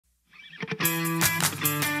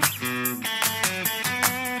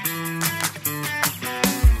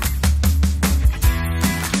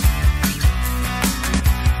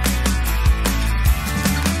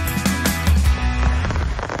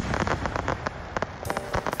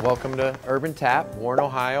Welcome to Urban Tap, Warren,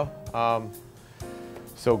 Ohio.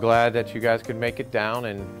 So glad that you guys could make it down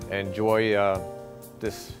and enjoy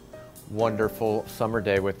this wonderful summer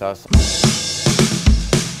day with us.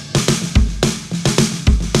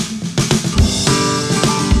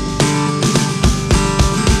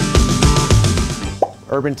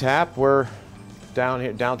 Urban Tap, we're down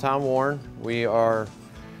here, downtown Warren. We are,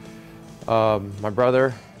 my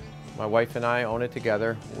brother, my wife and I own it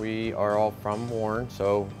together. We are all from Warren,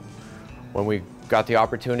 so when we got the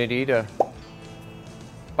opportunity to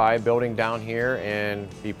buy a building down here and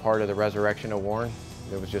be part of the resurrection of Warren,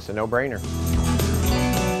 it was just a no-brainer.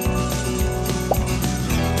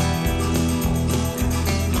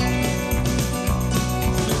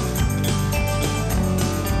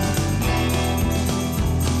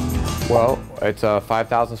 Well, it's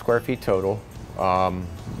 5,000 square feet total.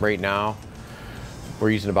 Right now, we're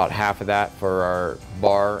using about half of that for our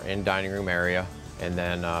bar and dining room area. And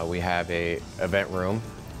then we have a event room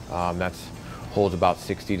that holds about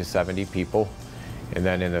 60 to 70 people. And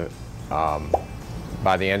then in the,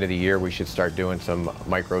 by the end of the year, we should start doing some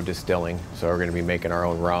micro distilling. So we're gonna be making our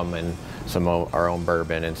own rum and some of our own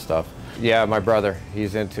bourbon and stuff. Yeah, my brother,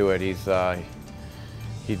 he's into it.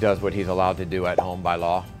 He does what he's allowed to do at home by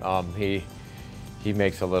law. He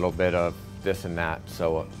makes a little bit of this and that,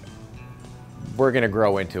 so we're gonna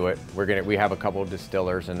grow into it. We have a couple of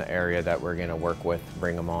distillers in the area that we're gonna work with,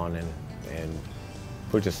 bring them on, and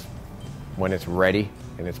we'll just, when it's ready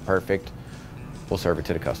and it's perfect, we'll serve it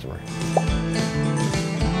to the customer.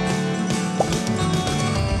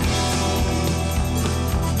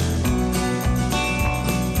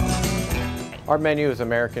 Our menu is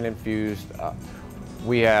American infused.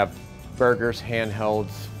 We have burgers,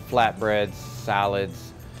 handhelds, flatbreads,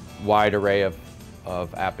 salads, wide array of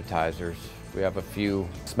appetizers. We have a few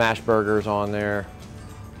smash burgers on there,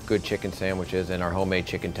 good chicken sandwiches, and our homemade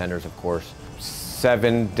chicken tenders, of course.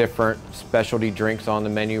 7 different specialty drinks on the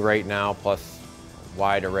menu right now, plus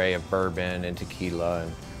wide array of bourbon and tequila,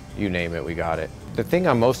 and you name it, we got it. The thing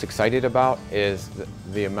I'm most excited about is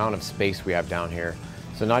the amount of space we have down here.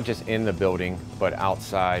 So not just in the building, but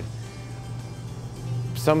outside.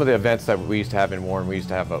 Some of the events that we used to have in Warren, we used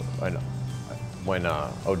to have when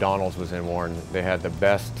O'Donnell's was in Warren, they had the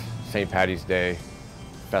best St. Patty's Day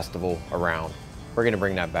festival around. We're gonna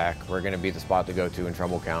bring that back. We're gonna be the spot to go to in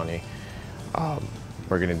Trumbull County.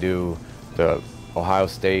 We're gonna do the Ohio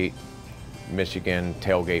State, Michigan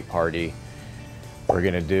tailgate party. We're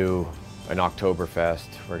gonna do an Oktoberfest.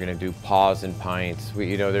 We're gonna do Paws and Pints.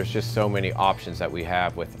 There's just so many options that we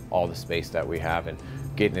have with all the space that we have and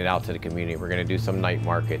getting it out to the community. We're gonna do some night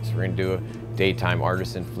markets. We're gonna do a daytime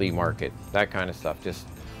artisan flea market, that kind of stuff. Just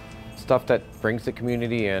stuff that brings the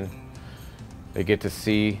community in. They get to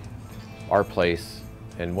see our place,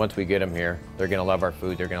 and once we get them here, they're gonna love our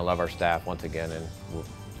food, they're gonna love our staff once again, and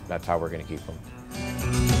that's how we're gonna keep them.